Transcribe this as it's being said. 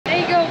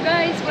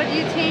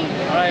you think?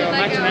 Alright, we're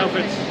matching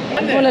outfits.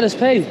 He won't let us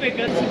pay. Did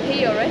you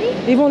pay already?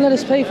 He won't let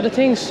us pay for the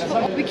things.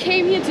 We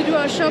came here to do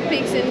our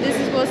shoppings and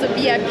this was a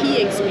VIP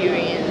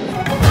experience.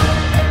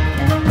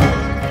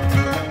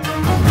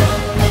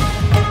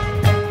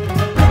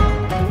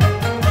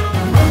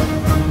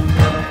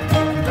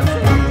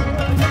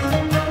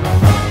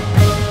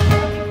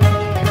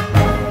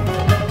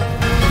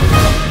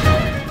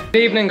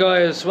 Good evening,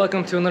 guys.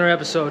 Welcome to another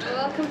episode.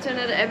 Welcome to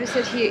another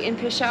episode here in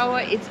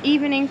Peshawar. It's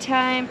evening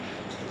time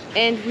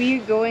and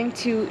we're going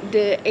to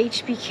the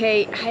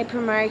HBK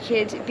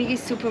Hypermarket,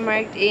 biggest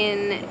supermarket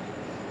in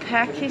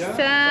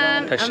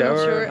Pakistan. Peshawar, I'm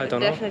not sure, I don't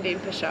know. definitely in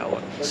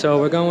Peshawar. So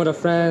we're going with our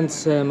friend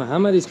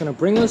Mohammed. He's going to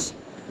bring us.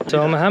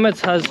 So Mohammed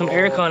has some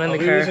aircon in the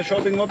car.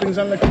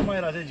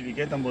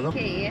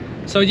 Okay.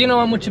 So do you know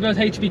how much about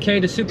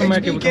HBK, the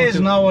supermarket? HBK is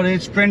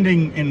nowadays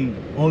trending in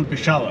all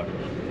Peshawar.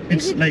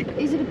 It's Is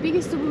it the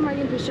biggest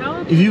supermarket in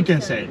Peshawar? if you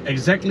can say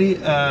exactly,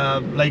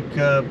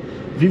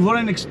 we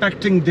weren't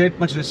expecting that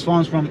much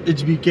response from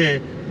HBK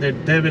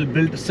that they will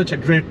build such a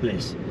great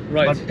place.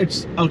 Right. But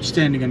it's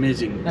outstanding,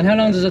 amazing. And how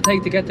long does it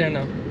take to get there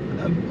now?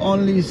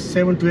 Only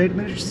 7 to 8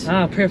 minutes.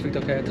 Ah, perfect.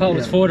 Okay, I thought it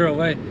was further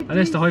away. And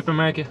it's the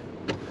hypermarket.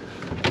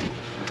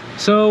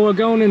 So we're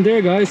going in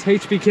there, guys.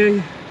 HBK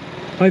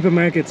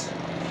Hypermarket,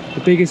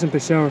 the biggest in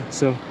Peshawar.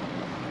 So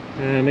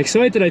I'm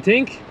excited, I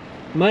think.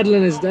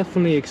 Madeline is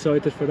definitely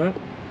excited for that.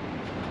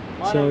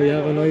 So you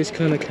have a nice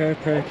kind of car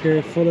park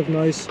here, full of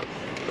nice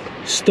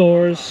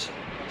stores,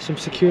 some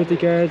security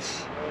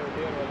guards.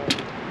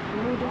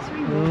 Oh, that's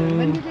really good.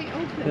 When did they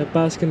open?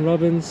 Baskin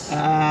Robbins.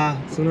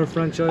 It's another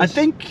franchise. I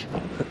think.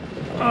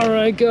 All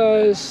right,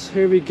 guys,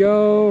 here we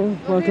go.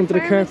 Welcome to the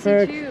car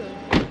park. Too.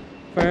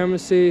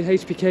 Pharmacy,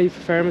 HBK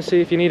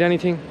Pharmacy. If you need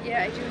anything,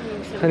 Yeah, I do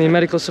need some. any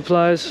medical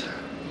supplies.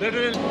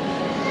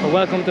 Well,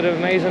 welcome to the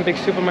amazing big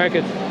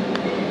supermarket.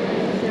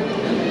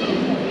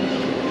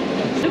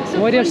 Looks so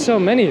Why do you have funny. so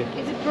many?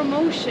 It's a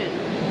promotion.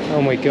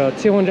 Oh my god,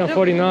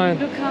 249.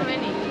 Look how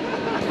many.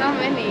 How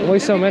many? Why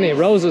so Look at many? this.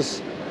 Roses.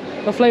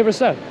 What flavour is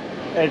that?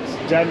 It's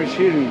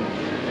Jamishiri.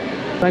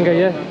 Thank you,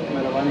 yeah.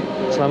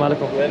 Assalamu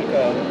alaikum.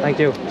 Welcome. Thank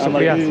you.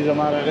 Shukriya.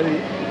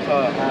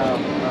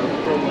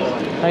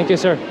 Thank you,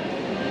 sir.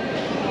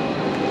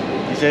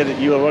 He said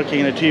you are working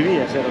in a TV.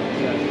 I said,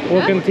 okay.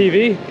 Working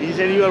TV? He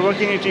said you are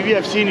working in a TV.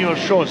 I've seen your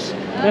shows.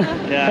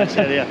 Yeah, I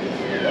said, yeah.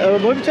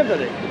 What did you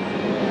say?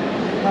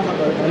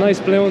 Nice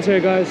balloons here,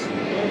 guys.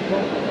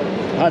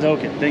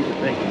 Okay, thank you,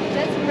 thank you.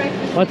 That's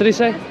breakfast. What did he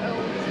say?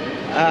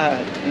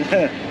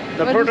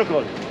 The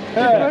protocol.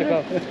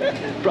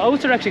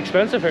 Oats are actually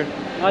expensive here.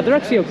 They're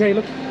actually okay,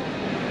 look.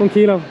 1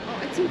 kilo. Oh,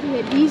 I think we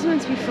had these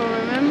ones before,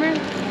 remember?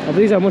 Oh, but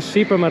these are much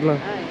cheaper, Madeline.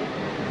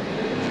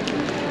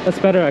 Yeah. That's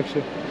better,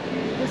 actually.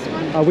 This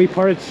one? Wheat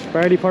porridge,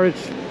 barley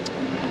porridge.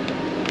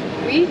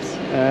 Wheat?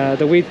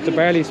 The wheat, the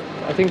barley's,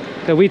 I think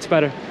the wheat's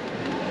better.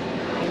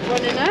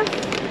 One enough?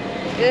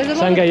 There's a lot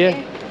Sanga, of yeah.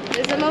 air.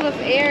 There's a lot of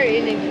air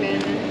in it,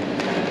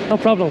 Glenn. No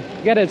problem.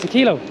 Get it, it's a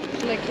kilo.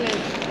 Like Glenn.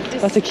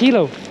 That's a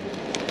kilo.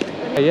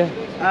 Yeah.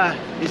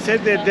 He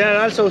said that they are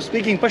also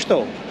speaking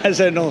Pashto. I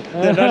said no,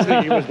 they're not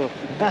speaking Pashto.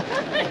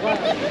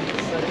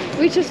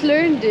 We just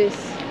learned this.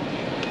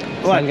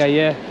 What?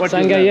 Sangaye. What you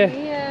Sangaye.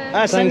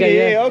 Yeah.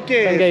 Sangaye,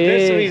 okay. Sangaye.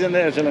 That's the reason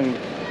they're telling me.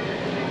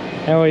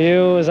 How are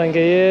you?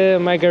 Sangaye.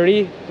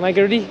 Marguerite.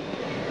 Marguerite.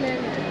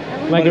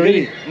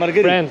 Marguerite.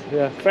 Friend,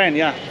 yeah. Friend,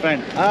 yeah,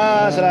 friend.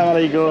 Assalamu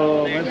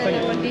alaikum.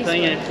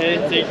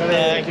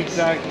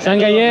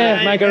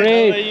 Sangaye,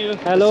 Marguerite.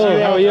 Hello,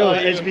 how are you?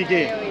 HBK.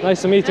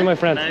 Nice to meet you, my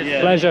friend.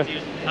 Yeah. Pleasure.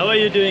 How are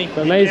you doing?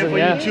 Amazing,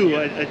 yeah. Too.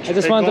 I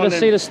just wanted to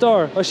see the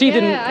store. Oh, she Yeah,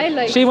 didn't. I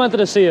like She wanted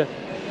to see it.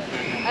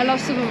 I love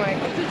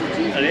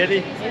supermarkets.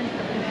 Really?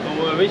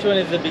 Which one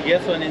is the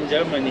biggest one in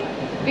Germany?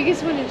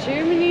 Biggest one in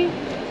Germany?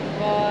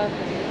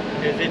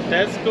 Is it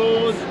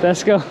Tesco's?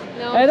 Tesco.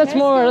 No, Hey, that's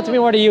more. That's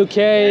more the UK,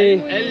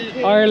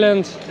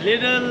 Ireland.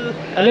 Lidl?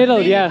 A little,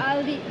 Aldi? yeah.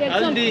 Aldi.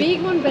 That's not Aldi.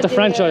 big one, but The they're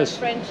franchise.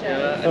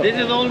 franchise. This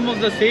is almost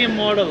the same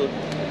model.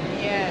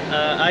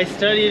 Yeah. I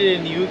studied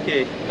in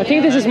UK. I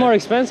think this is more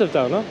expensive,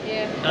 though, no?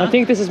 Yeah. I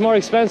think this is more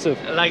expensive.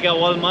 Like a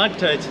Walmart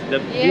Touch. The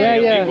Yeah,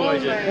 yeah. big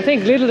version. I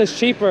think Lidl is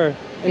cheaper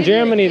in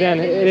Germany than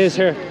it is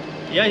here.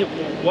 Yeah,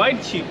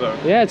 quite cheaper.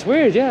 Yeah, it's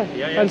weird, yeah.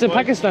 Yeah, And it's in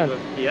quite Pakistan.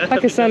 cheaper. Yeah,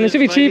 Pakistan, it because should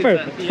be it's cheaper.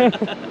 Pakistan,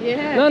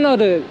 yeah. Yeah. No,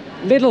 the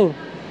Lidl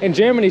in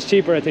Germany is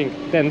cheaper, I think,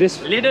 than this.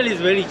 Lidl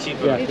is very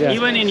cheaper. Yeah, yeah.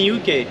 Even in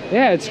UK.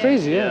 Yeah, it's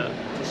crazy, yeah.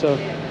 So,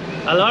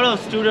 A lot of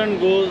student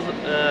goes,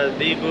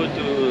 they go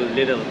to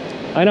Lidl.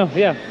 I know,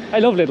 yeah. I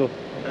love Lidl.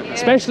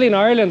 Especially in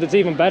Ireland, it's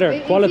even better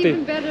quality.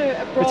 It's even better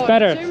abroad. It's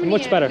better, Germany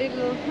much better. and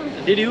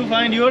Lidl. Did you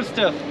find your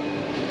stuff?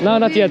 No,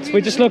 not yet.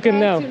 We're just looking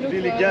now.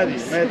 We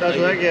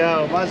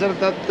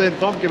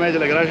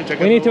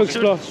need to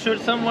explore.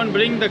 Should someone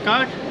bring the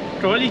cart?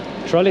 Trolley?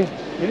 Trolley?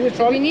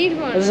 We need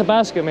one. This is a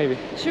basket, maybe.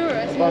 Sure,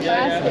 a small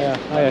basket. Yeah.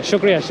 Oh, yeah.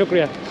 Shukriya,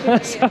 shukriya.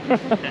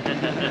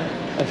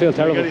 I feel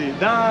terrible.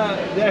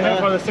 They're here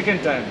for the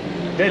second time.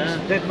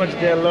 That much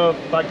they love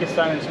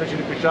Pakistan,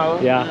 especially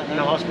Peshawar. Yeah.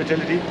 The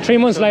hospitality. 3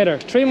 months later.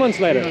 3 months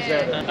later.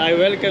 I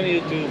welcome you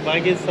to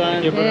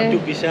Pakistan, Yeah. to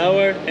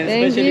Peshawar, and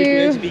Thank especially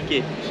you. to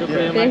HBK.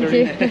 Thank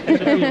you.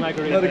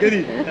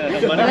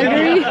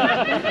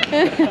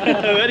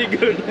 Very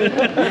good.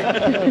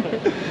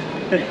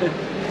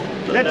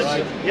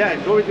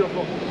 Let's go with your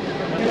phone.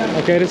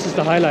 Okay, this is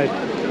the highlight.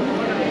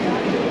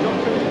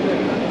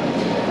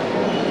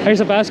 Here's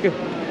a basket.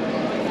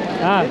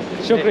 Ah,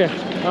 shukriya.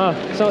 Ah,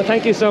 so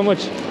thank you so much.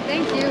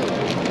 Thank you.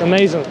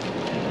 Amazing.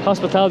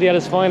 Hospitality at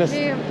its finest.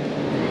 Yeah.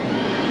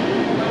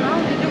 Wow,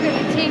 look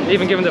at the things.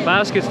 Even giving the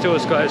baskets to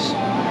us, guys.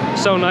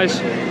 So nice.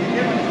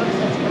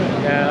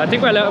 Yeah, I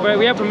think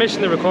we have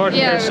permission to record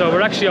Yeah. here, so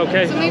we're actually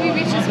okay. So maybe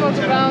we just walk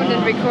around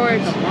and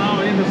record.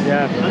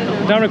 Yeah.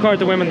 Don't record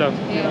the women though.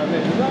 Yeah.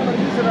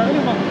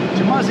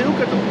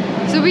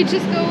 So we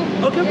just go.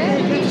 Okay,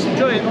 Yeah. just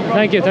enjoy it. No problem.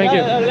 Thank you, thank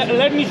you.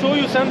 Let me show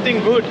you something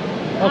good.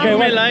 Okay, You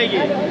may what? like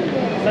it.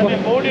 Some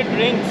imported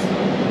drinks.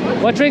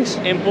 What drinks?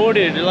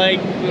 Imported, like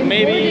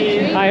maybe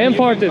drinks? I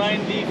imported. you can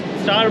find the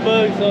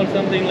Starbucks or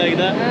something like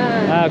that.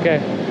 Ah, okay.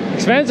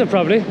 Expensive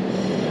probably.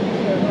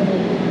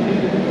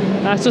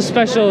 That's just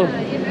special.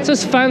 It's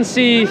just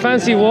fancy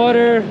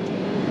water.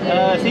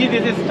 See,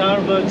 this is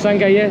Starbucks.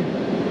 Sangaye.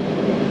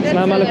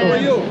 Assalamu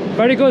alaikum.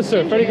 Very good,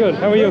 sir. Very good.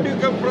 How are you? Where do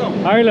you come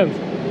from? Ireland.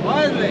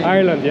 Ireland.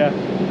 Ireland, yeah.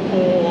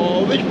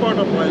 Oh, which part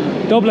of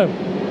Ireland? Dublin.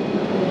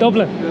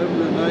 Dublin.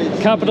 Nice.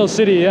 Capital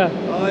city, yeah.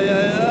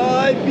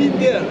 I've been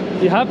there.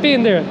 You have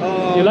been there?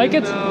 You like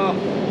it?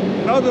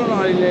 Northern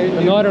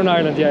Ireland. Northern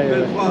Ireland, yeah, yeah.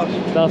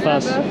 Belfast.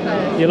 Belfast.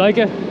 Belfast. You like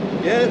it?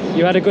 Yes.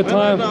 You had a good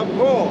time? When I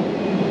go,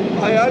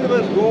 I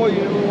always go,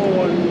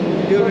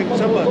 during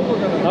summer.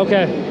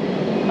 Okay.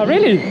 Oh,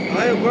 really?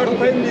 I have got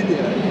family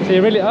there. So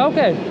you really?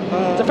 Okay.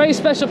 It's a very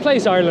special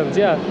place, Ireland.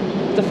 Yeah.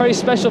 It's a very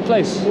special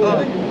place.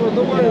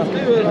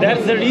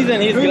 That's the reason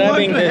he's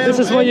grabbing this. This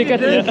is what you get.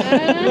 Do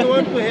you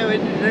want to have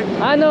any drink?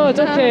 I know it's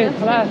okay.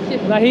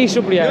 Lahi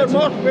shukriya. You're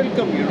most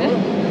welcome,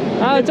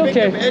 Ah, it's Pick up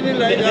okay. any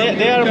line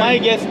They are my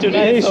guests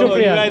today, Hey, so you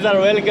shukriya. guys are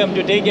welcome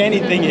to take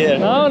anything here.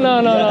 No,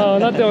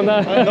 not doing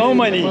that. No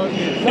money. No,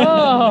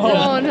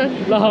 No, no.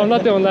 no, I'm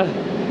not doing that.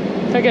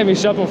 Can't get me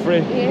shopping free.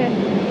 Yeah.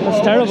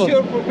 That's terrible. What's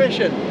your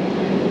profession?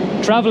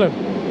 Traveling.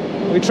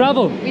 We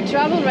travel. We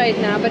travel right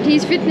now, but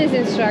he's fitness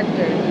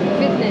instructor.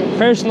 Fitness.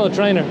 Personal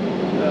trainer.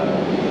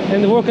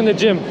 And work in the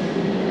gym.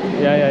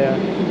 Yeah.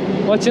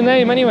 What's your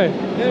name anyway?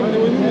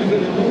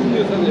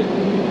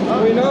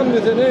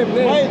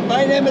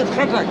 My name is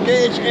Khatak,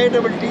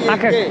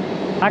 K-H-A-T-T-A-K.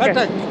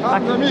 Hacker.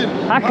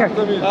 Hacker.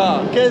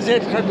 KZ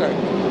Khatak.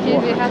 He's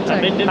a hot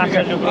A bit difficult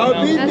to I've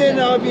pronounce. been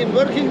there, I've been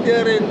working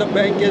there in the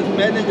bank as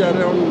manager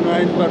around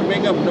 9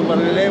 Birmingham, number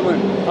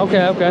 11,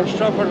 Okay.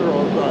 Stafford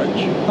Road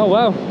branch. Oh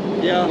wow.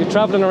 Yeah. You're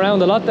traveling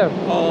around a lot then.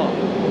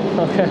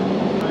 Okay.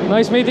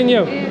 Nice meeting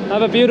you.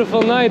 Have a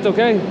beautiful night,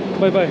 okay?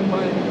 Bye.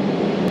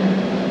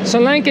 Sri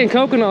Lankan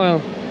coconut oil.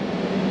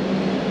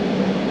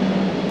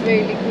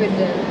 Very liquid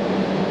then.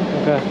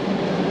 Okay.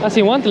 That's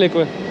you want the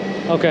liquid?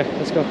 Okay,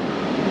 let's go.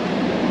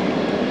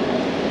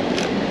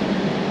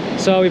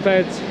 So we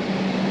paid,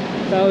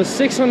 that was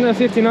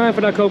 659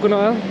 for that coconut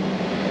oil.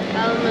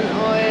 Almond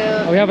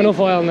oil. Oh, we have enough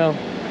oil now.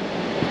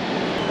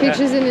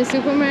 Pictures in the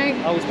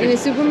supermarket. Always In the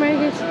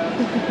supermarket.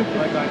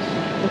 Bye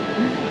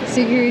guys.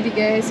 Security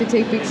guys to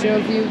take picture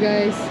of you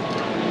guys.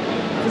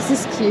 This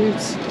is cute.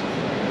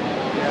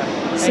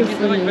 So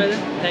funny.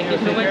 Thank you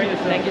so much.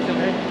 Thank you so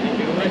much.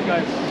 Bye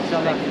guys.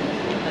 Inshallah.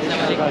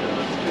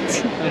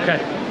 Okay.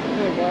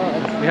 Oh my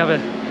god. We have a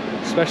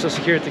special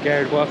security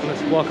guard walking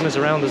us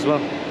around as well.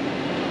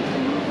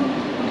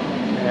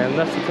 And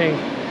that's the thing.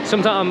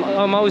 Sometimes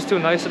I'm always too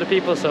nice to the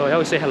people, so I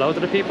always say hello to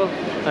the people,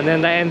 and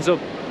then I end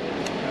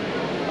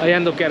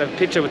up getting a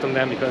picture with them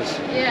then, because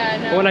Yeah, I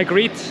know. when I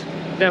greet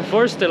them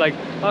first, they're like,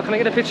 "Oh, can I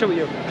get a picture with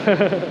you?"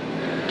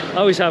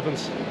 Always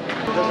happens.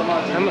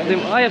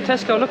 I have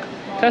Tesco. Look,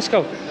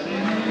 Tesco.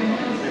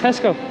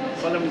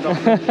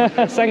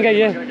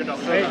 Sangaye,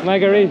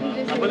 Marguerite.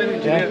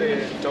 Yeah.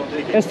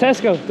 It's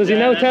Tesco. Does he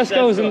know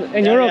Tesco's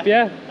in Europe?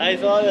 Yeah. I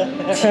saw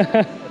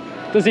that.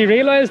 Does he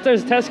realise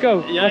there's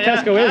Tesco? What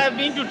Tesco I is? have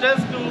been to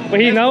Tesco. But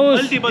he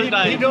knows. Multiple He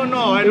times. don't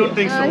know. I don't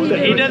think so.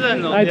 He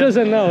doesn't know. I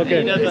doesn't know. He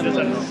Okay. doesn't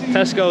know.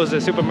 Tesco is a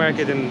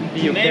supermarket in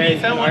the UK. Maybe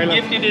and someone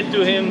Ireland. gifted it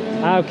to him.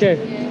 Ah, okay.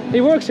 He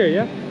works here,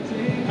 yeah.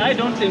 I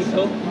don't think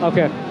so.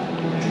 Okay.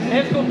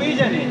 Tesco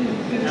pigeon it.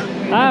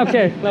 Ah,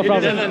 okay. No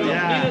problem.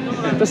 Yeah.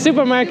 The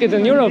supermarket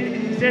in Europe.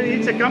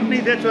 It's a company.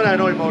 That's what I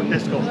know about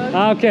Tesco.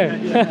 Ah, okay.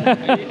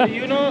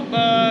 You know,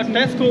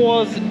 Tesco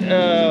was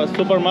a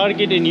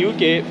supermarket in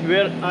UK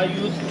where I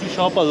used to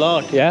shop a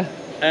lot. Yeah.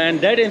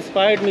 And that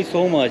inspired me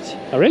so much.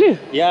 Oh, really?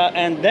 Yeah,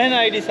 and then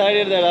I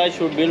decided that I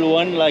should build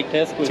one like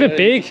Tesco. It's a bit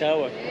here in big.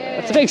 Peshawar.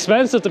 It's a bit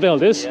expensive to build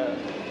this. Yeah.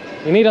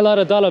 You need a lot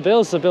of dollar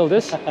bills to build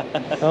this.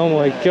 Oh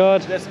my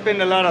god. They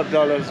spend a lot of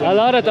dollars. A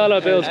lot of dollar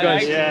bills,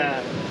 guys.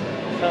 Yeah.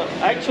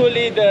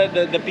 Actually,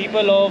 the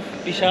people of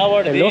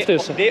Peshawar, They love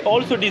this. they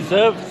also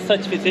deserve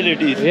such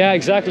facilities. Yeah,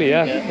 exactly.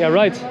 Yeah,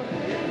 right.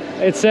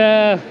 It's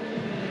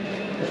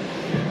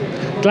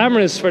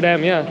Glamorous for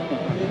them, yeah.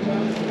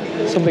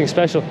 Something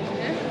special.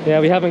 Yeah,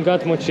 we haven't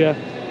got much yet.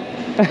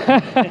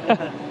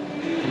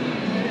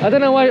 I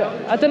don't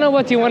know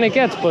what you want to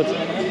get, but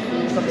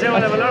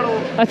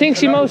I think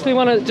she mostly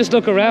want to just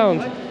look around.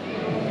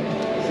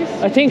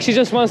 I think she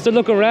just wants to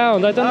look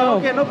around. I don't know.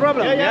 Okay, no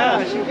problem.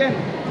 Yeah, she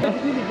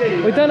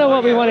can. We don't know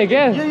what we want to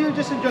get. Yeah, you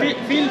just enjoy.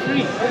 Feel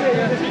free.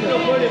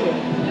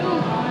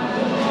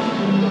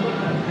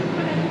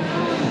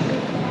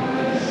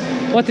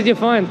 What did you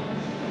find?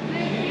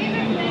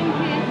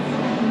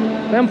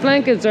 Them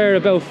blankets are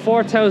about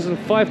 $4,000,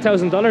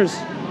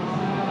 $5,000.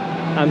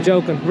 I'm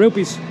joking.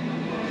 Rupees.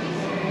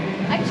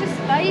 I just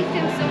like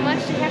them so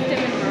much. They have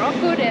them in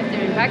Morocco, they have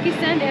them in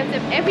Pakistan, they have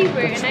them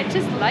everywhere, and I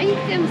just like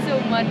them so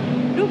much.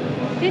 Look,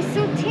 they're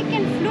so thick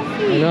and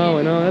fluffy.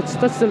 I know.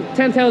 That's the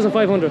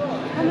 10,500.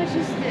 How much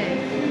is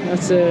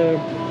this?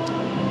 That's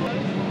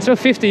it's about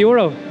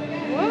 €50.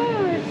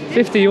 Whoa,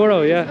 50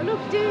 euro, yeah. oh, look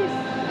this.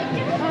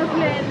 Oh,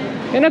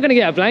 Glenn. You're not gonna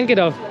get a blanket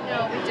though.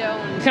 No, we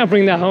don't. You can't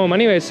bring that home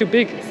anyway. It's too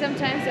big.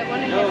 Sometimes I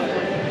want to have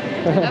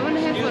one. I want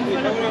to have one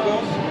for the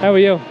house. How are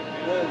you?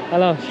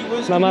 Hello.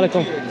 Assalamu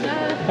alaikum.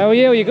 How are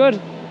you? You good?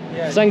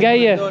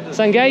 Sangaye.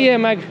 Sangaye,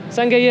 Mag.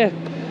 Sangaye.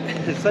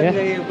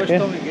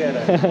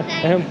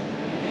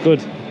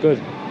 Good.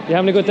 You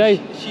having a good day?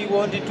 She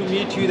wanted to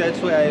meet you, that's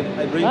why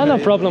I bring her No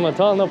in. problem at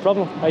all, no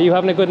problem. Are you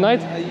having a good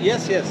night?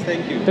 Yes,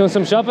 thank you. Doing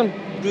some shopping?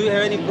 Do you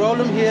have any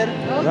problem here?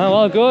 No,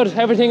 all good.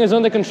 Everything is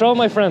under control,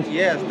 my friend.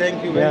 Yes,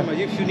 thank you very much.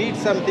 If you need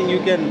something, you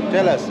can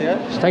tell us, yeah?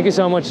 Thank you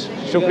so much.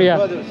 Shukriya.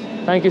 brothers.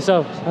 Thank you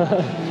so.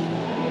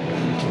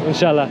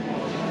 Inshallah.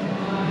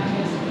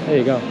 There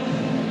you go.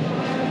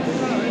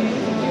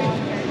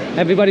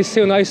 Everybody's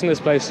too nice in this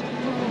place.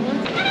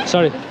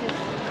 Sorry.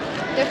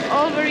 They have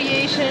all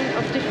variation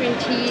of different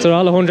teas. So they're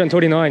all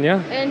 139, yeah?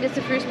 And it's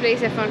the first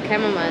place I found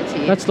chamomile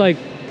tea. That's like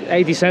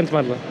 80 cents,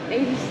 Madeline.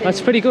 80 cents.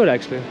 That's pretty good,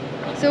 actually.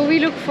 So we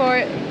look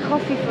for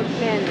coffee for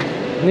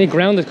Glenn. You need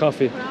grounded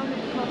coffee.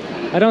 Grounded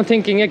coffee. I don't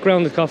think you can get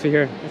grounded coffee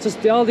here. It's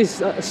just all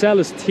these sell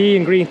is tea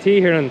and green tea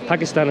here in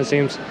Pakistan, it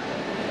seems.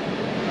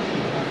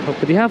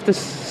 But you have to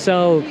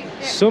sell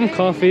some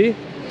coffee.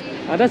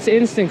 That's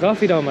instant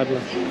coffee though,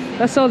 Madeline.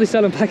 That's all they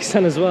sell in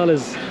Pakistan as well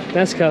as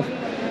Nescafe.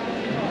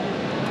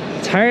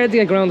 It's hard to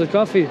get grounded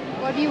coffee.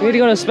 What do you You need to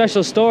go to a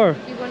special store.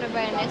 You want to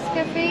buy a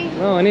Nescafe?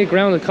 No, I need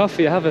grounded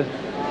coffee. I have a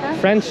Huh?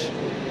 French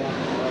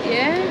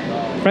Yeah?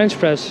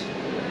 press.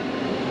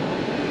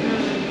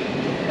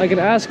 I can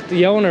ask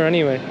the owner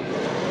anyway.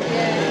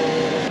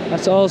 Yeah.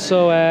 That's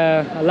also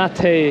a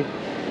latte,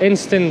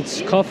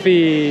 instant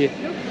coffee,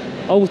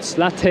 oats Oh,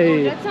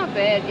 latte, that's not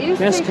bad.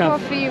 Instant Nescafe.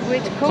 coffee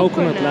with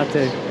coconut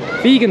latte.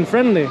 Vegan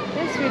friendly.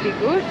 That's really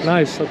good.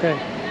 Nice, okay.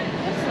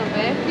 That's not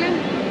bad, Glenn.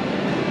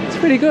 It's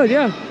pretty good,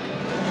 yeah.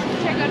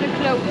 Check out the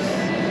clothes.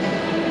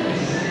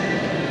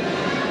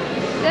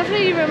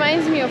 Definitely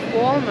reminds me of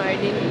Walmart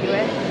in the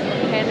US,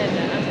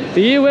 Canada.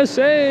 The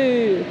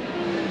USA!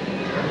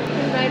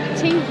 Like the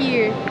thing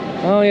here.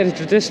 Oh yeah, the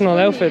traditional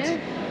Funny, outfit. yeah?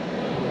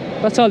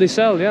 That's all they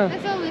sell, yeah.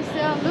 That's all they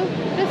sell. Look,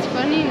 that's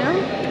funny,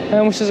 no?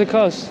 How much does it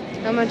cost?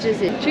 How much is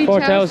it?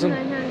 4,000.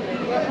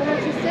 3,900. How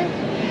much is that?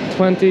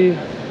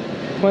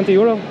 20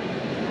 euro.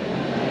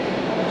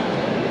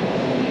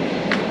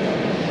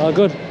 Oh,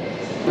 good.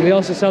 And they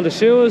also sell the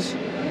shoes.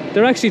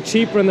 They're actually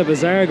cheaper in the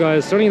bazaar,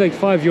 guys. They're only like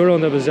 €5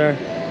 in the bazaar.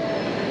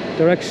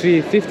 They're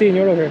actually 15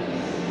 euro here.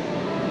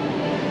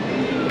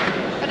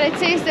 But I'd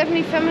say it's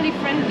definitely family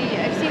friendly.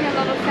 I've seen a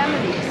lot of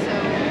families, so.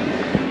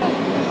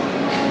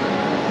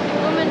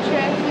 Woman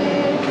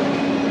dresses.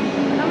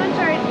 How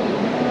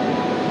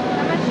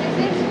much is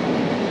it?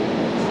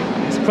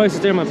 It's the price is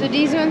there, man. So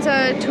these ones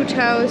are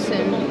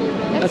 2,000.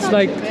 That's not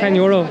like too bad. 10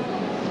 euro. 10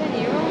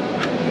 euro?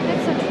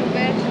 That's not too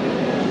bad.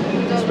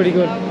 It's pretty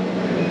good.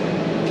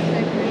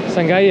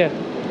 Sangaya.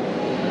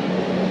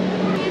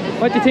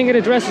 What do you think of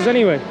the dresses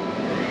anyway?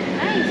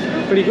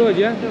 Nice. Pretty good,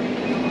 yeah?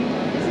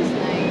 This is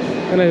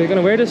nice.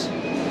 Gonna wear this?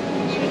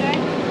 Should I?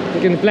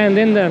 You can blend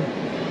in then.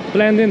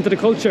 Blend into the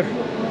culture.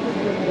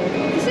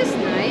 This is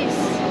nice.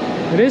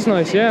 It is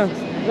nice, yeah.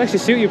 It actually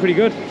suit you pretty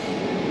good.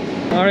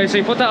 Alright, so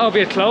you put that over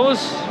your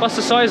clothes. What's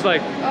the size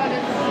like? Oh,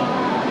 that's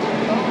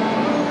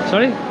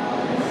Sorry? so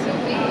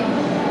big.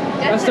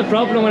 That's the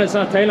problem when it's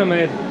not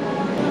tailor-made.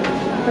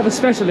 They have a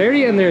special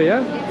area in there,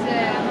 yeah?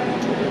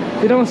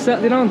 It's They don't sell,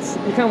 you can't. it's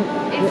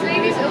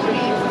ladies only.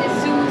 It's the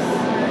shoes.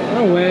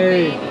 No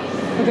way.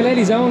 Look at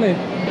ladies only.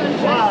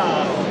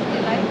 Wow.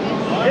 You like this?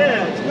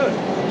 Yeah, it's good.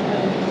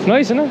 It's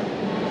nice, isn't it?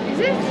 Is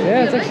it? Yeah, you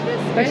it's like actually-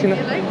 this? actually You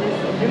not- like this?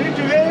 You need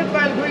to wear it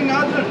while going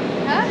Nadran.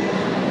 Huh?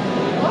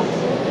 What?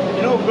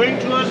 You know, going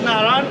towards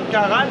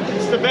Karan,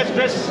 it's the best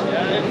dress.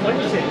 What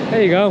do you say?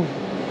 There you go.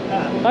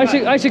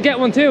 I should get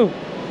one too.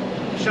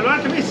 Shalwar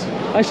kameez.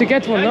 I should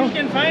get one, Yeah, no? you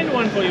can find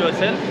one for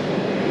yourself.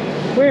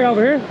 Where,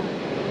 over here?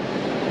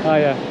 Oh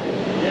yeah.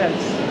 Yes.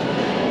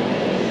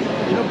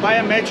 You know, buy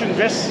a matching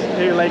dress.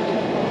 Like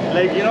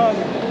you know,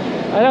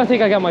 I don't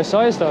think I got my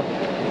size though.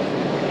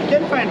 you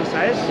can find a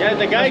size. Yeah,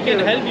 the guy can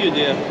help you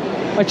there.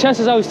 My chest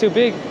is always too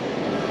big.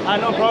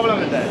 No problem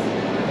with that.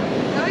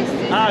 How is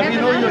this? Ah, we Have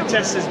know your another.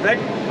 chest is big,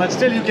 but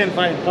still you can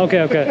find.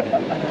 Okay, okay.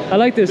 I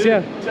like this,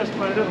 yeah. Just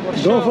find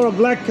it. Go for a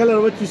black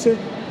color, what you say?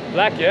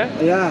 Black, yeah?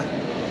 Yeah,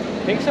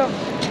 Think so?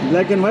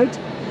 black and white.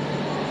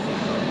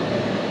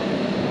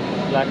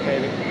 Black,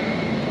 maybe.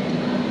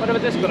 What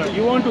about this color?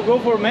 You want to go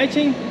for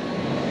matching?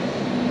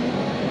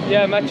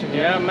 Yeah, matching.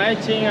 Yeah,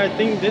 matching. I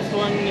think this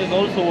one is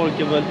also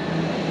workable.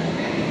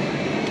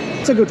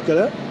 It's a good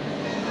color.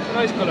 It's a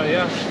nice color,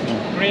 yeah.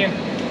 Green.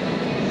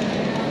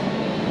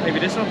 Maybe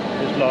this one?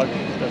 It's large.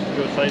 That's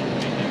your size.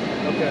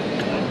 Okay.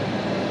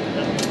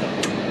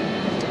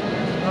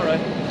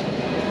 Alright.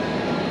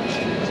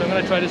 So I'm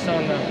gonna try this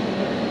on now.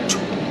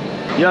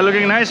 You are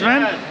looking nice,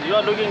 man. Yeah, you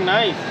are looking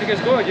nice. I think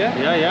it's good, yeah?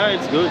 Yeah, yeah,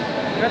 it's good.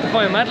 You have to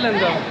find Madeline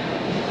though.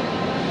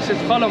 You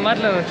should follow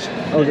Madeline.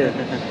 Okay.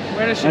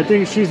 Where is she? I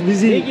think she's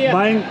busy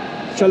buying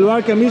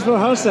shalwar kameez for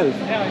herself.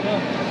 Yeah,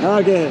 I know.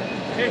 Okay.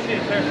 Here she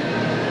is, here.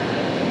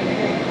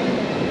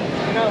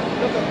 You know,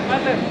 look at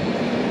Madeline.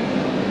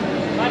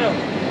 Madam.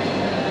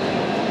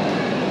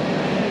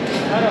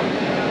 Madam.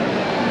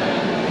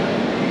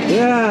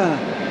 Yeah.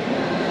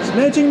 It's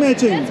matching,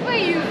 matching. That's why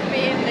you've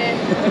been there.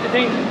 What do you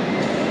think? Is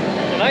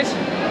it nice?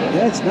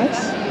 Yeah, it's nice.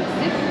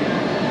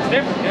 It's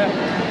different, yeah.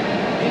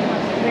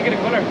 Think of the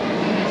color.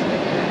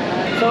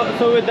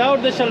 So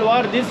without the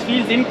shalwar, this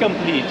feels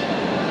incomplete.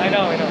 I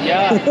know.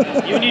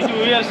 Yeah, you need to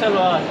wear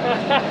shalwar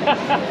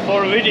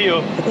for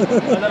video.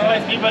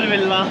 Otherwise, people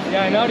will laugh.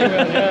 Yeah, I know they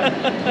will, yeah.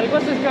 Like,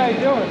 what's this guy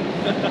doing?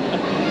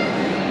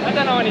 I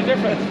don't know any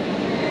different.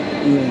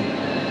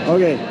 Yeah.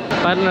 Okay.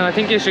 Madeline, I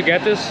think you should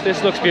get this.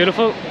 This looks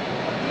beautiful.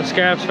 The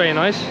scarf's very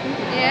nice.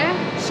 Yeah.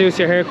 Suits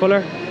your hair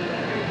color.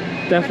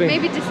 But Definitely.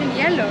 maybe this in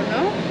yellow,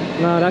 no?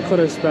 No, that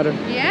color's better.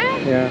 Yeah?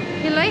 Yeah.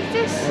 You like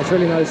this? It's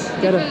really nice.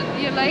 Get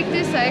it. You like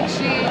this? I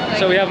actually like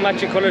So we have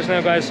matching colors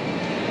now, guys.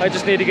 I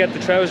just need to get the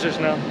trousers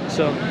now.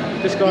 So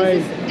this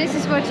guy. This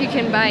is what you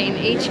can buy in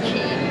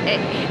HBK.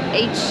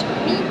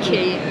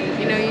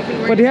 You know, you can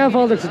work. But they have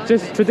all the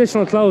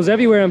traditional clothes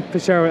everywhere in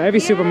Peshawar, every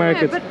Yeah,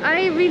 supermarket. but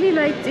I really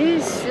like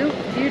this. Look,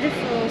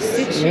 beautiful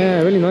stitching.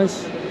 Yeah, really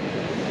nice.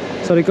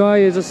 So the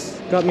guy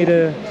just got me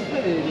the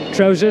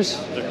trousers.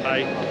 Look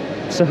high.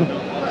 So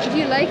Do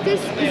you like this?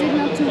 Is it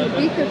not too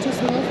big or too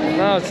small for you?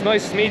 no, it's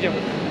nice, it's medium.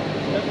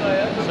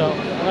 So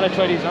I'm gonna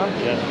try these on.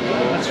 Yeah.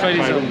 Let's try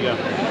these on. Yeah.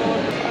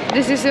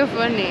 This is so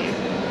funny.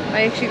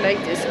 I actually like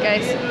this.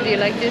 Guys, do you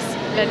like this?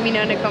 Let me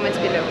know in the comments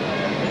below.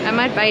 I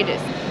might buy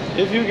this.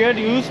 If you get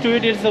used to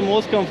it, it's the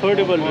most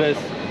comfortable dress.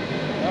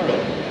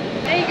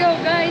 There you go,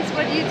 guys.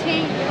 What do you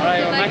think? Alright,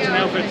 Do you we're like matching our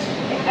outfits.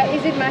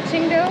 Is it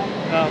matching though?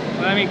 No,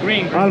 I mean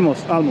green.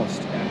 Almost,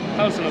 almost.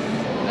 Close enough.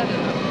 I don't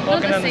know. Not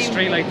Walking the down the same.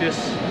 street like this.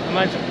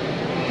 Imagine.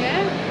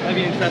 Yeah? I'd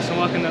be interested in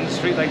walking down the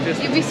street like this.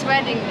 You'll be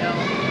sweating though.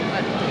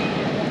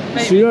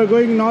 But So you are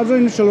going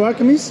northern shalwar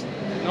kameez?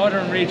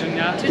 Northern region,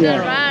 yeah. to Yeah.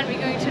 Naran, we're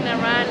going to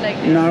Naran like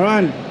this.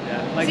 Naran.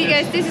 Yeah, like See this.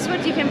 guys, this is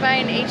what you can buy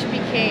in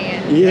HBK.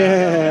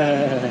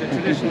 Yeah. The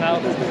traditional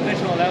outfits.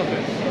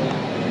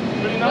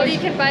 Really Well, nice. you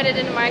can buy that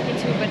in the market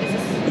too, but this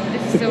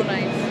is so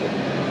nice.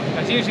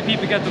 Because usually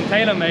people get them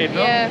tailor-made,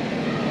 no? Yeah.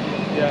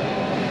 Yeah.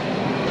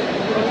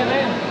 What's your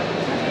name?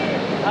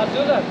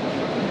 Abdullah.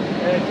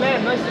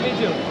 Glenn, nice to meet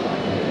you.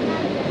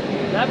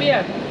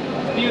 Nabia.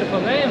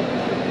 Beautiful name.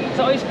 Is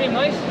the ice cream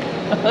nice?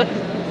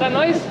 Is that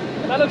nice?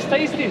 That looks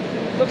tasty.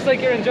 Looks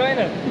like you're enjoying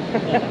it.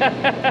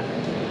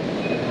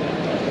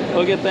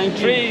 Okay, thank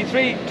you.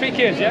 Three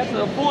kids, yeah?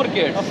 So 4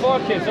 kids. Oh, 4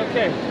 kids,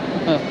 okay.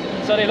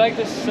 So they like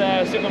this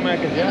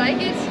supermarket, You yeah?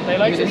 like it? They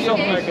like this Okay,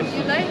 supermarket.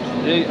 You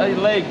like? I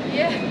like.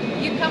 Yeah.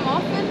 You come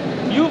often?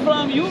 You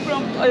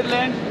from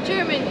Ireland?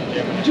 Germany.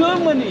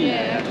 Germany.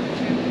 Yeah.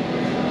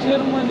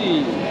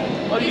 Germany.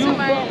 Or He's you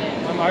from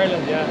Ireland. I'm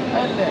Ireland, yeah.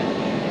 Ireland.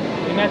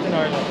 We met in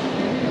Ireland.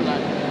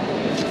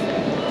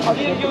 How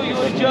do you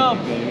your job?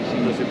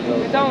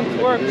 We don't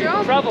work, we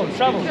Job? travel.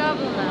 Travel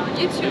now.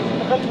 You too.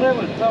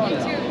 Travel.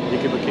 You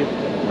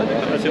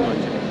too.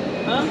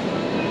 Huh?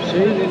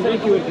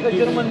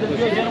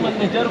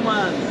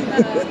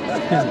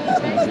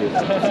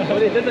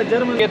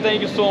 German. Okay,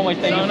 thank you so much.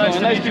 Thank So you nice so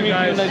to much. meet you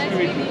guys. Nice to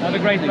meet you. Have a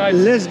great night.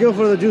 Let's go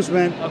for the juice,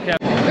 man. Okay.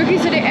 Okay,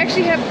 so they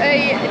actually have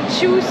a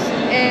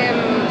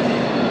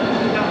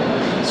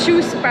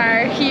juice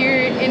bar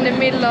here in the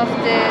middle of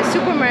the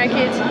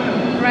supermarket,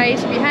 right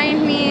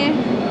behind me.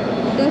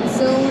 That's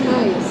so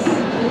nice.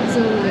 That's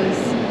so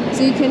nice.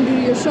 So you can do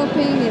your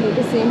shopping and at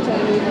the same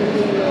time you can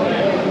do your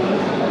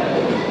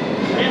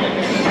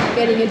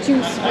getting a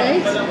juice,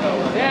 right?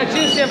 Yeah,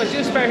 juice. They have a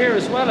juice bar here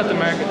as well at the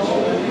market.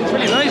 It's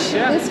really nice,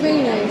 yeah. That's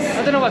very nice.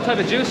 I don't know what type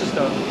of juices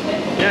though.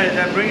 Yeah,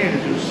 they're bringing the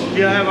juice.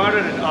 Yeah, I have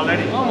ordered it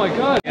already. Oh my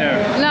god.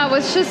 No, I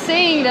was just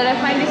saying that I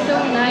find it so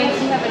nice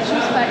to have a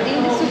juice bar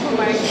in the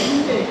supermarket.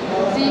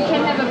 So you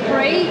can have a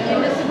break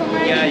in the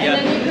supermarket and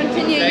then you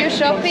continue your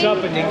shopping.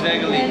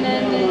 Exactly. And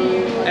then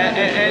you...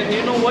 And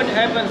you know what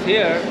happens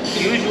here?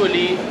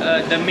 Usually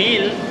the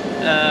meal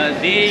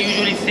they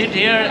usually sit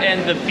here,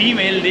 and the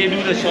female they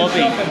do the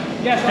shopping.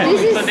 This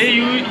So is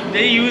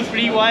they use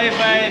free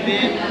Wi-Fi.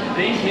 They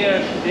drink here.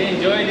 They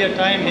enjoy their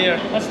time here.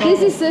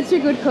 this is such a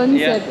good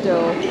concept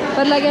though.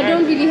 But like I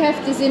don't really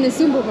have this in a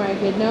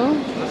supermarket, no?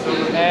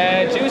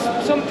 Juice,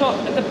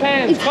 sometimes it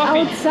depends. It's Coffee.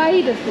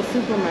 outside of the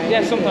supermarket.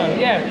 Yeah, sometimes.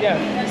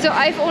 Yeah. So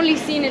I've only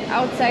seen it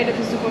outside of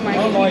the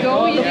supermarket. Oh my You go,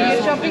 God, you do yeah.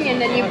 your shopping,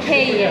 and then you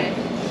pay it.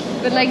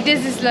 But like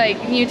this is like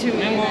new to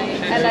me.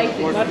 I like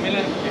this.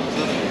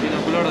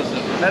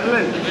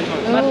 Madeline,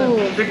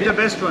 Oh, pick the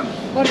best one.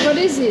 what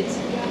is it?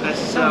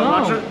 That's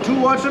Oh. 2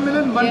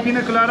 watermelon, 1 Yeah.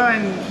 pina colada,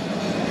 and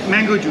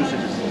mango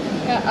juices.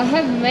 I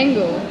have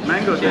mango.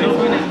 Mango.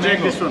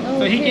 Take this one.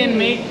 So he can Okay.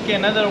 make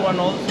another one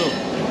also.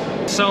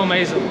 So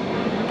amazing.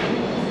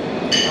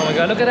 Oh my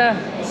god, look at that.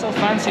 It's so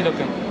fancy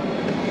looking.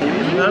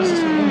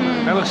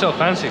 That looks so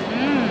fancy.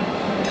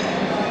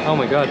 Oh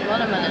my god.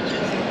 Watermelon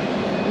juice.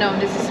 No,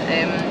 this is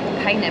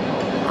pineapple.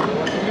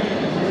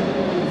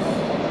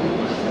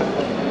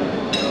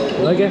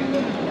 Like it?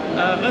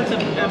 What's a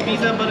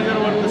pizza, burger,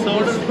 what the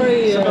order? It's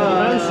very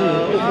fancy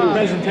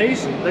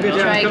presentation.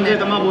 Try it.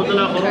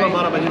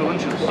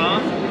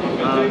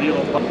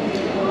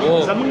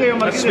 Whoa.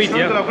 That's sweet,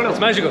 yeah. It's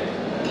magical.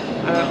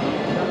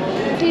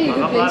 Really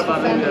good place for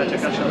families.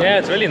 Yeah,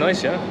 it's really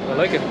nice, yeah. I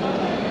like it.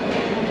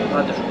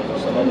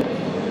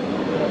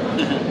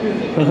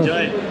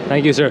 Enjoy.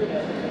 Thank you, sir.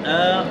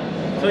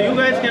 So you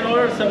guys can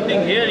order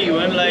something here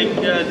even, like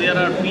there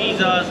are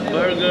pizzas,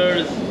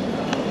 burgers.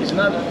 It's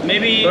not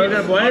Maybe Burger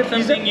it's boy not pizza?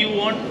 something you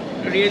want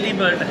really,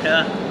 but it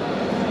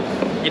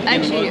can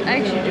Actually, work. I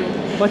actually do.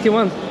 What do you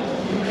want?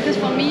 Because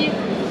for me,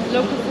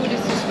 local food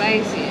is too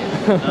spicy.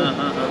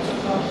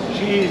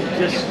 She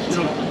just,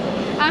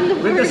 I'm the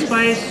with the worst.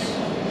 spice.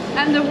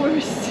 I'm the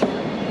worst.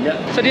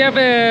 So do you have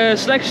a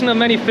selection of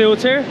many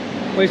foods here,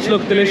 which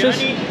look delicious?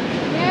 Biryani,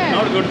 Yeah.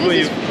 Not good for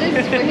this you.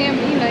 This is for him.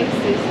 He likes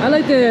this. I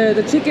like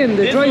the chicken,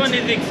 the This dried. one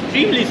is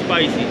extremely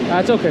spicy.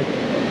 That's okay. I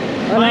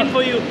Fine like-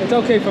 for you. It's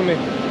okay for me.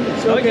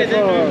 Okay,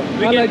 then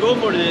we I can like- go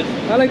for this.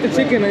 I like the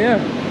chicken, yeah.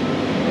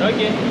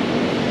 Okay.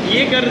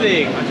 ये कर दे,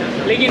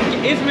 लेकिन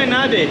इसमें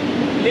ना दे,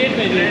 plate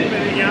में दे।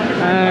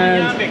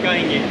 यहाँ पे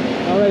खाएंगे।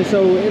 Alright, so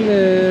in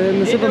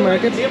the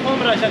supermarket, ये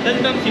फॉर्म रहा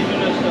शायद दम सी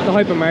सुना। the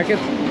hypermarket.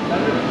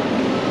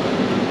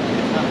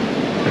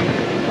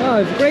 Oh,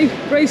 it's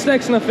great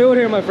selection of food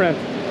here, my friend.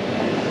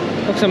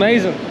 Looks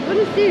amazing. What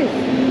is this?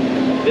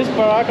 This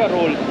paratha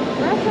roll.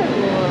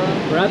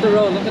 We're at the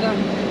road, look at that.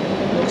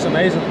 Looks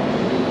amazing. Oh,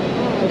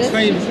 Looks that's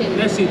very chicken.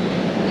 messy.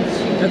 That's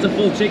chicken. That's a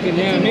full chicken,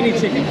 yeah, Can I mini have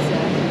a chicken. pizza?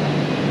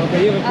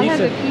 Okay, you have a I'll have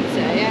pizza. a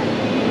pizza, yeah.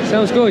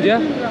 Sounds good, yeah?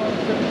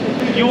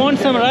 You want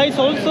some rice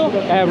also?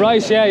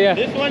 Rice, yeah.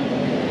 This one?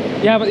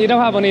 Yeah, but you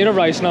don't have any other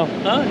rice, no?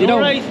 Huh? You No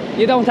don't. rice?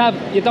 You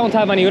don't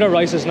have any other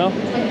rices, no?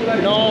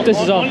 No. This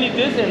is all. Only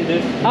this and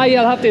this. Ah,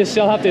 yeah, I'll have this.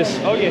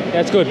 Okay. Yeah,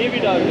 it's good. Give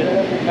it out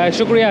there.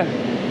 Shukriya.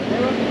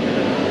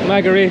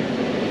 Marguerite.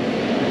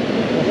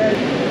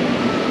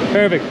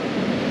 Perfect.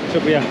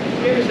 Shukriya.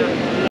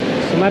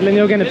 So Madeline,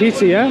 you're getting a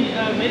pizza, yeah?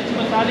 मिर्च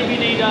मसाले भी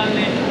नहीं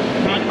डालने.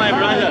 Not my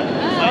brother.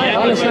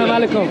 Assalamu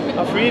alaikum.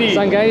 Afridi.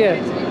 Sangaya.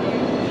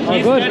 Oh,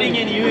 He's good. studying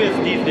in US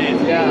these days.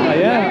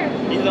 Yeah.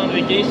 He's on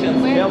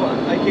vacation. Where?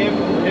 I came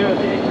here with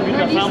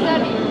Where do you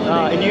study?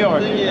 in New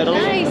York.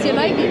 Nice, you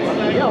like it?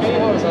 Yeah, of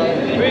course.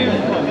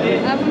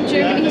 I'm from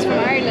Germany, he's from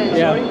Ireland.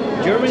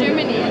 Yeah.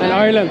 Germany. And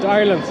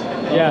Ireland.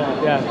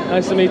 Yeah.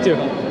 Nice to meet you.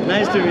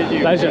 Nice to meet you.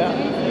 Pleasure.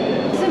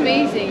 It's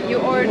amazing. You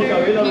order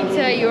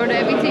pizza, you order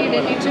everything, and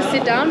then you just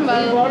sit down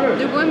while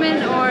the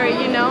women or,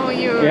 you know,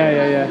 you...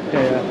 Yeah.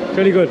 It's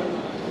really good.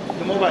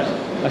 The mobile.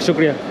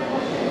 Shukriya.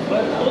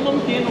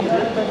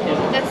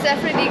 That's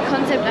definitely a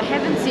concept I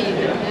haven't seen.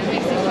 That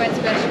makes it quite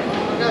special.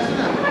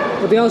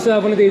 But they also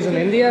have one of these in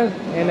India,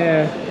 in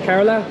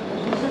Kerala.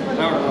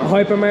 A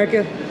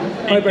hypermarket.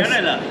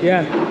 Kerala?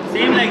 Yeah.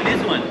 Same like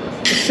this one.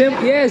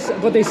 Yes,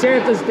 but they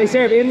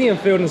serve Indian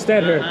food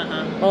instead here.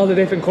 All the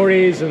different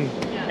curries and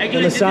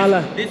Actually, the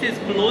masala. This is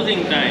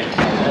closing time.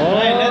 Oh.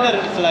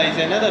 Another slice.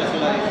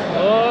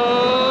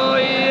 Oh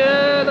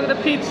yeah, look at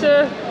the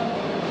pizza.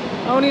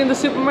 Only in the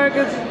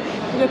supermarket.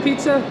 You get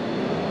pizza.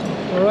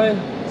 Alright,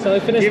 so I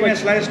finished Give me my... a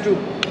slice too.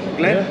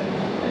 Glenn,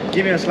 Yeah.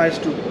 give me a slice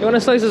too. You want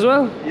a slice as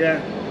well? Yeah.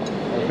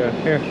 Okay,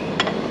 here.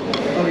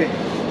 Okay.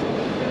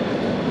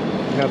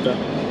 You have that.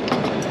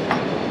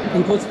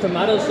 He puts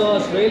tomato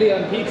sauce really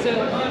on pizza.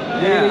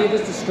 Yeah. Really, you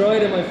just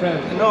destroyed it, my friend.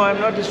 No, I'm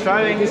not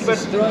destroying Just it, but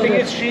destroy the thing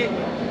it. is, she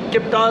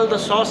kept all the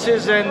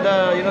sauces and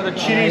the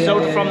chilies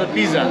out from the I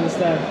pizza.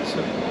 understand.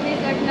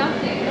 Tastes like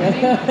nothing.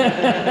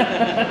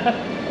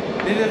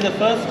 This is the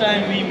first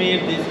time we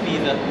made this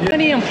pizza. How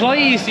many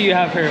employees do you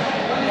have here?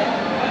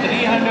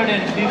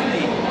 350.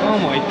 Oh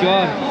my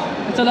god.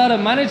 That's a lot of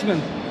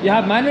management. You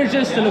have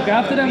managers to look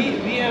after them?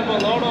 We have a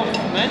lot of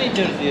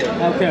managers here.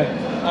 Okay.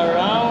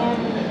 Around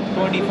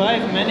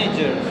 25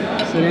 managers.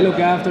 So they look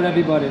after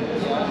everybody.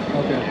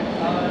 Okay.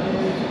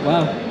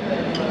 Wow.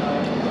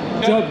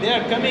 They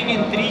are coming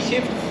in 3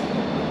 shifts.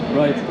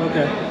 Right,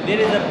 okay. There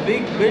is a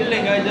big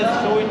building. I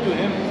just show it to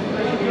him.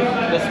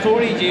 The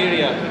storage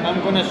area. I'm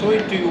gonna show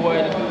it to you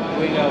while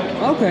going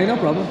out. Okay, no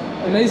problem.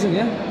 Amazing,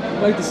 yeah.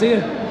 Like to see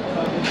it.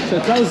 So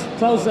it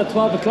closes at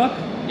 12 o'clock?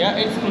 Yeah,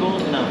 it's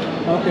closed now.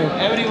 Okay.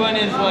 Everyone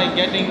is like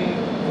getting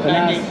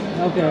Relax.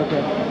 packing.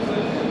 Okay.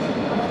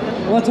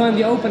 What time do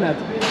you open at?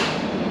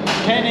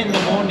 10 in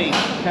the morning.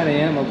 10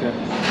 a.m. Okay.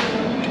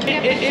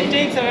 It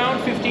takes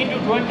around 15 to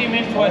 20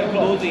 minutes while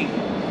closing.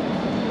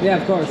 Yeah,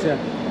 of course, yeah.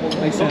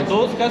 Makes So sense.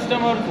 those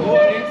customers who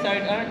are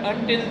inside,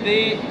 until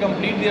they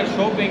complete their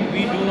shopping,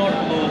 we do not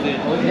close it.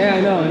 Yeah,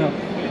 I know.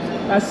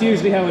 That's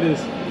usually how it is.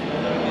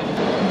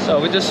 So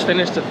we just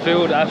finished the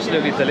food,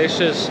 absolutely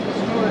delicious.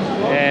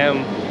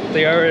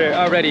 They are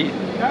already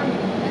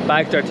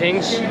bagged their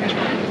things,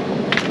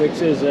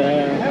 which is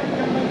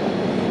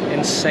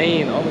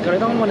insane. Oh my god, I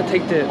don't want to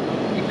take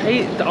you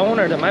pay the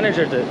owner, the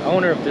manager, the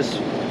owner of this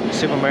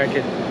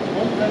supermarket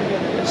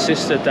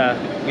insisted that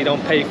we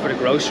don't pay for the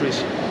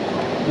groceries,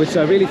 which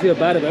I really feel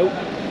bad about.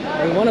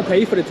 I want to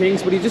pay for the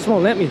things, but he just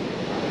won't let me.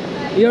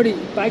 He already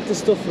bagged the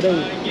stuff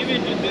without. Give it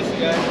to this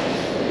guy.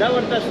 That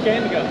was the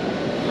scan guy.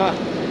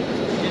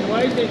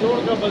 Why they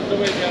don't come as the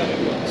way they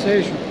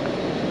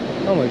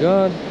are? Oh my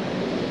god.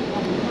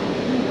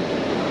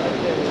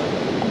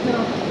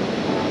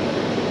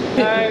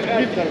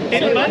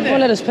 He won't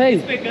let us pay.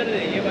 Did he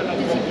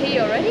pay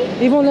already?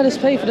 He won't let us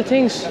pay for the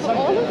things. For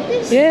all of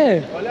this? Yeah.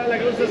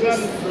 This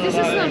is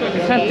not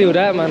okay. Can't do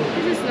that, man.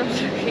 This is not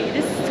okay.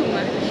 This is too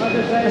much.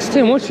 That's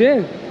too much,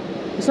 yeah.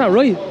 It's not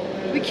right.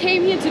 We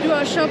came here to do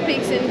our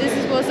shoppings and this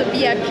was a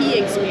VIP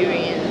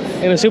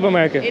experience. In a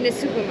supermarket. In a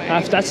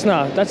supermarket.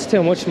 That's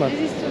too much, man.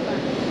 This is too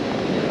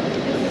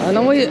much. I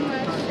know why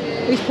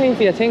he's paying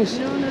for your things.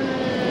 No.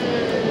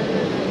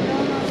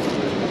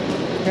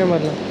 Here,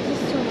 Madeleine.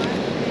 This is too much.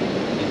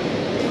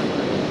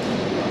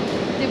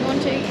 They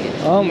won't take it.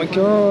 Oh my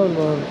god,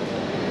 man.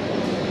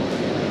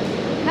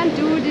 Can't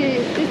do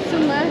this. This is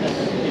too much.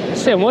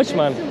 It's too much,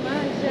 man. Too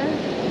much,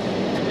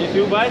 yeah. If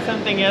you buy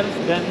something else,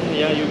 then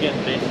yeah, you can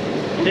pay.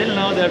 Till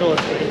now that was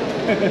free.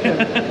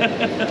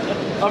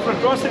 After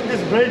crossing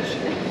this bridge,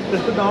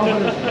 this is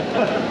normal.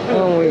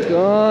 Oh my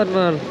god,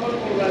 man.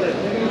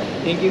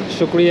 Thank you.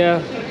 Shukriya.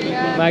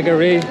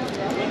 Marguerite.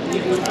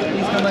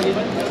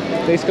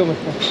 Please come.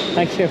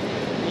 Thank you.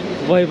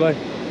 Bye bye.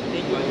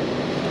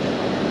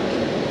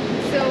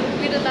 So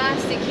we're the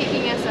last, they're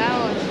kicking us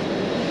out.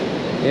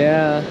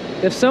 Yeah.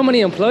 They have so many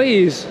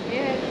employees.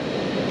 Yeah.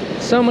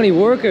 So many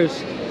workers.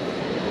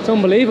 It's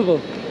unbelievable.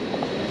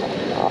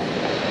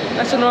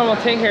 That's a normal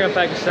thing here in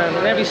Pakistan.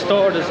 In every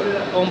store there's an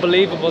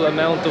unbelievable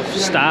amount of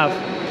staff.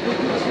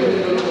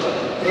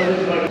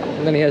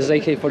 And then he has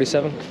his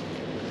AK-47.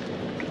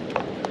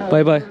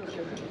 Bye bye.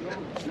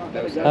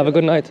 Have a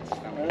good night.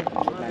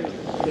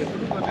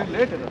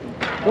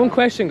 One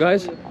question,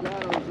 guys.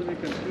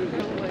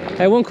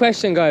 Hey, one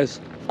question, guys.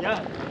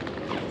 Yeah.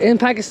 In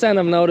Pakistan,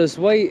 I've noticed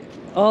why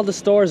all the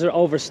stores are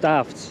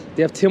overstaffed.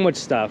 They have too much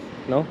staff,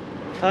 no?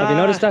 Have you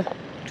noticed that?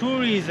 Two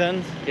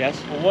reasons. Yes.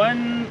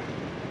 One,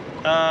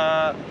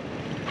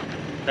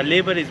 the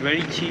labor is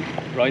very cheap.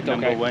 Right,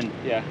 Number one.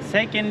 Yeah.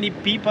 Secondly,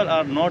 people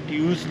are not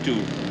used to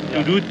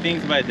do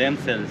things by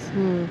themselves.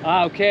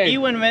 Ah, okay.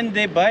 Even when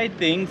they buy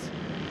things,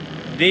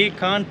 they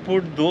can't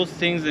put those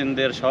things in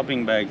their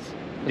shopping bags.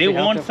 They they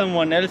have want to.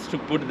 someone else to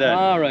put that.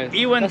 Ah, right.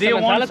 Even That's they the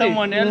want mentality.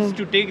 someone else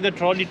to take the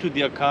trolley to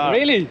their car.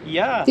 Really?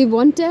 Yeah. They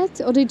want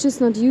that or they're just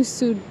not used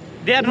to?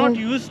 They are not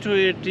used to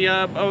it.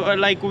 Yeah,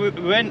 like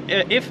when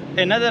if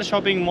another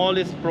shopping mall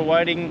is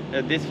providing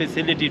this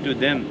facility to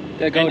them,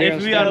 They go and there if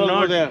and we stay are over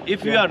not, there.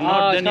 if we are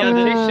not, then it's yeah,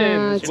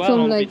 competition. It's Well,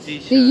 come like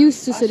competition. they're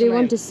used to, so they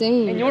want the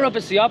same. In Europe,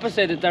 it's the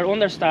opposite. That they're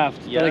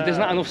understaffed. Yeah. Like there's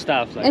not enough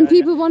staff. Like, And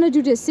people want to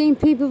do the same.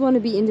 People want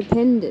to be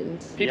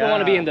independent. people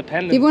want to be Yeah.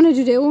 independent. They want to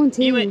do their own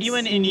things.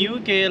 even in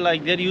UK,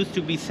 like there used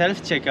to be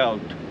self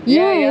checkout.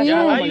 Yeah.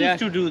 yeah. I Oh, used yeah.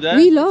 to do that.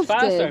 We It's loved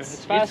faster. it.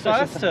 It's faster.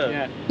 faster.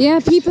 Yeah. Yeah,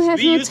 people have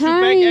We no used to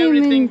time. pack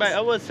everything and- by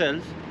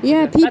ourselves.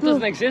 yeah, That people.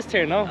 doesn't exist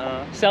here, no?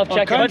 Our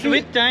Self-checkout. But country-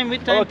 with time, Our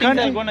things are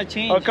country- gonna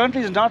change. Our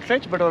country is not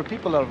rich, but our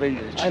people are very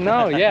rich. I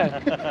know, yeah.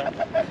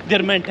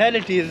 Their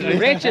mentality is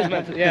Rich is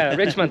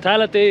rich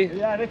mentality.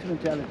 Yeah, rich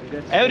mentality.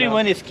 That's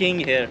Everyone is king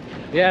here.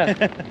 Yeah.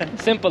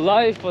 Simple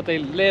life, but they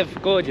live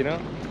good, you know.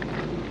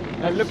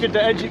 And look at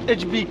the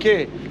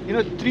HBK. You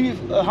know,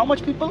 how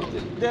much people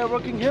they are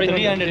working here?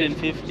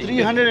 350.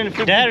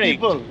 350 Direct.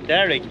 people.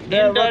 Direct. They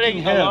are Indirect,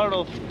 working a here. lot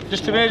of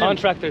Just imagine.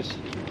 Contractors.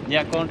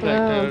 yeah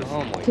contractors. Oh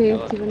my Okay,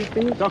 god. do you want to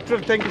finish? Doctor,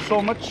 thank you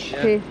so much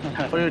Okay.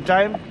 for your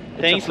time.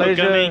 Thanks it's a for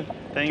pleasure coming.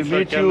 Thanks to for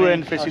meet you coming.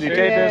 and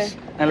facilitate Yeah. us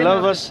and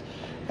love us.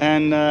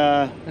 And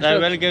I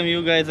welcome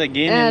you guys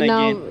again and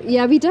Now, again.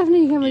 yeah, we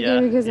definitely come again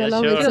Yeah, because I yeah,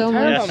 love sure. it I feel so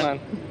terrible, much.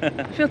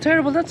 man. I feel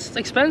terrible. That's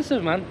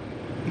expensive, man.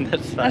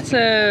 That's fine. That's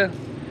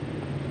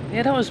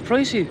yeah, that was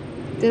pricey.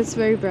 That's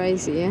very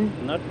pricey,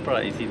 yeah. Not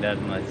pricey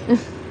that much.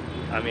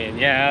 I mean,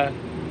 yeah,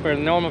 for a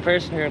normal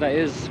person here, that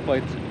is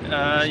quite.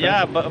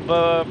 Yeah,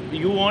 but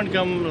you won't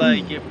come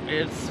like if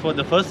it's for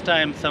the first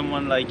time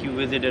someone like you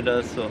visited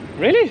us. So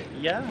Really?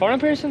 yeah, Foreign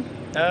person?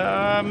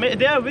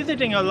 they are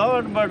visiting a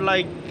lot, but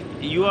like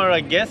you are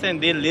a guest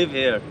and they live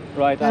here.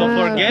 Right. So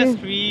for okay.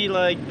 guests,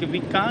 we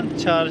can't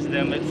charge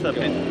them. It's a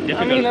bit difficult.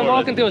 I mean, I'm for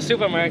walking us. to a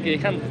supermarket. You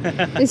can't.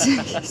 It's a I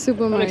don't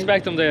supermarket.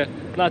 expect them to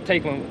not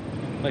take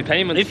my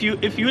payment. If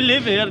you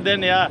live here,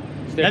 then yeah,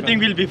 different. nothing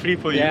will be free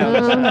for you.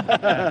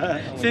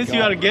 Yeah. Since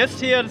you are a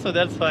guest here, so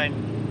that's fine.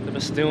 The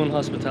Bastoon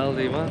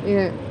hospitality, man.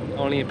 Yeah,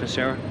 Only in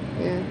Peshawar.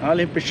 yeah, All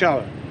in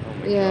Peshawar.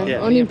 yeah. Yeah.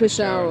 Only in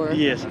Peshawar.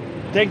 Yes.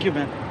 Thank you,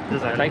 man.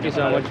 Thank you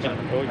so much.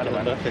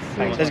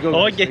 Let's go.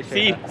 Okay,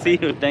 see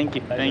you. Thank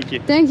you. Thank you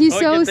Okay,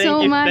 so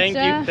thank you, much.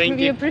 thank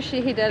We you.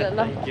 appreciate it a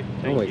lot.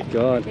 Oh my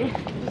God.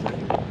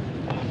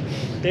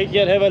 Take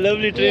care. Have a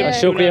lovely trip. Yeah.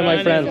 Shukriya,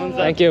 my friend.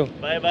 Thank you.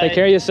 Bye bye. Take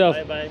care of yourself.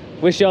 Bye bye.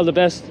 Wish you all the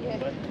best.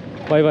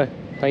 Bye bye.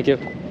 Thank you.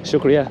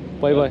 Shukriya.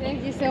 Bye bye.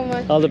 Thank you so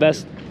much. All the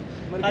best.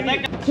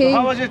 Okay,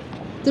 How was it?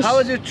 How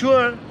was your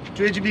tour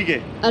to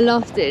HBK? I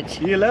loved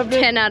it. You loved it?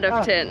 10 out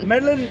of 10.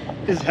 Madeline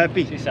is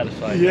happy. She's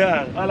satisfied.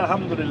 Yeah,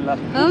 Alhamdulillah.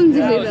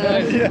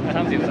 Alhamdulillah.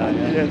 Alhamdulillah.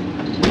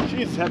 Yes,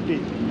 she's happy.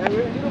 And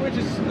you know, which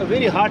is a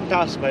very hard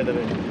task, by the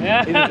way.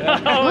 Yeah.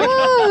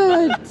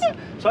 What?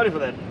 Sorry for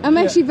that. I'm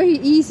actually very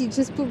easy.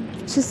 Just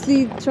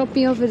drop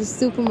me off at a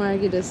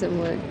supermarket or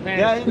somewhere.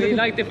 Man, we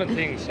like different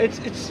things.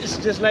 It's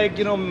just like,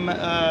 you know,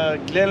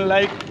 Glenn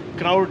like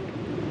crowd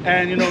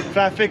and, you know,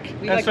 traffic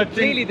We and like such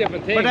completely thing.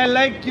 different things. But I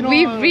like, you know,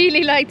 We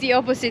really like the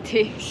opposite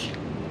things.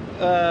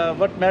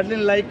 what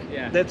Madeline like.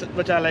 Yeah. That's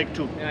what I like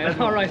too. Yeah,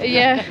 all right.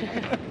 Yeah.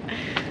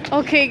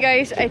 Okay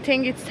guys, I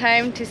think it's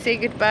time to say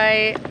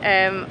goodbye.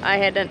 I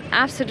had an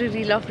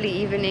absolutely lovely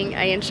evening.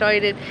 I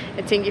enjoyed it.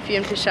 I think if you're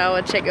in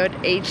Peshawar, check out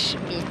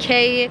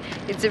HBK.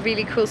 It's a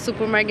really cool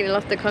supermarket. I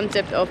love the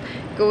concept of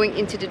going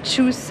into the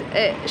juice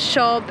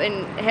shop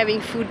and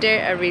having food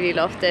there. I really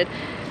loved it.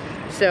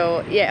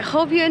 So yeah,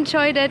 hope you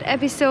enjoyed that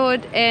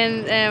episode,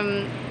 and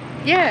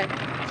yeah,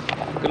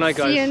 Good night,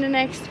 guys. see you in the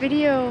next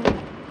video.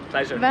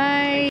 Pleasure.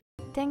 Bye.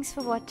 Thanks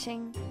for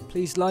watching.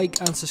 Please like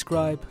and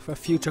subscribe for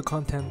future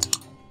content.